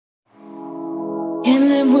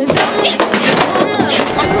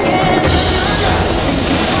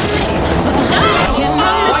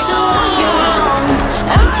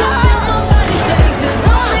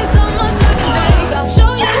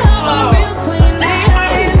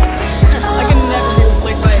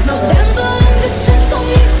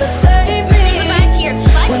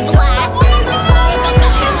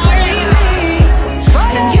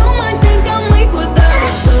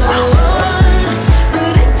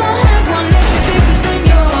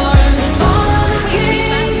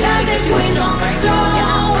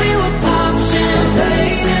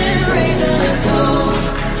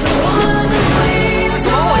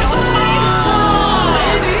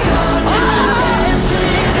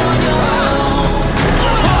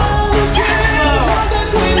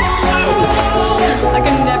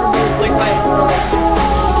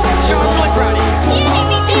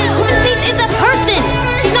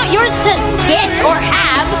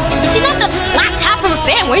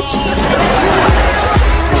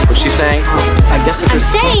What's she saying? I guess if I'm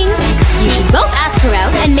saying you should both ask her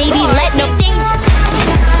out and maybe let no danger.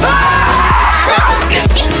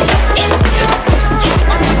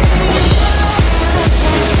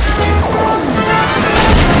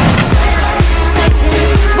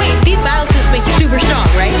 Wait, these battle suits make you super strong,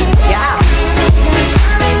 right? Yeah.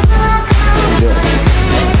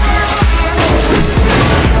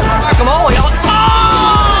 Come on, y'all.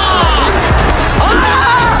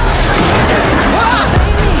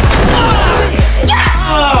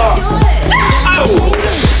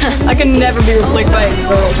 I can never be replaced by a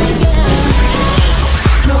girl.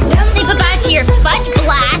 Say goodbye to your fudge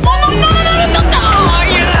black. Oh,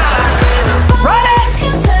 yeah. Run it!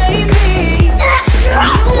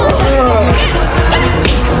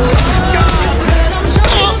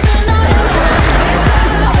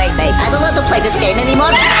 Wait, I don't want to play this game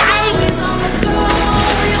anymore.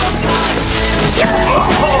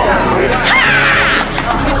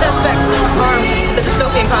 Two suspects armed. The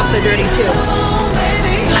dystopian cops are dirty too.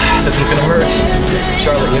 this one's gonna hurt.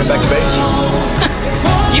 Charlotte, you head back to base?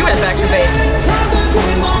 You head back to base.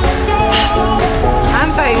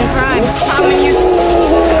 I'm fighting crime. How many you?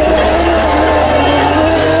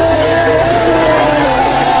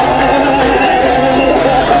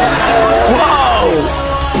 Whoa!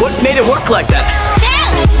 What made it work like that?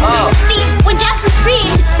 Sound! Oh. See, when Jasper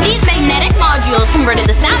screamed, these magnetic modules converted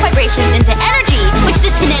the sound vibrations into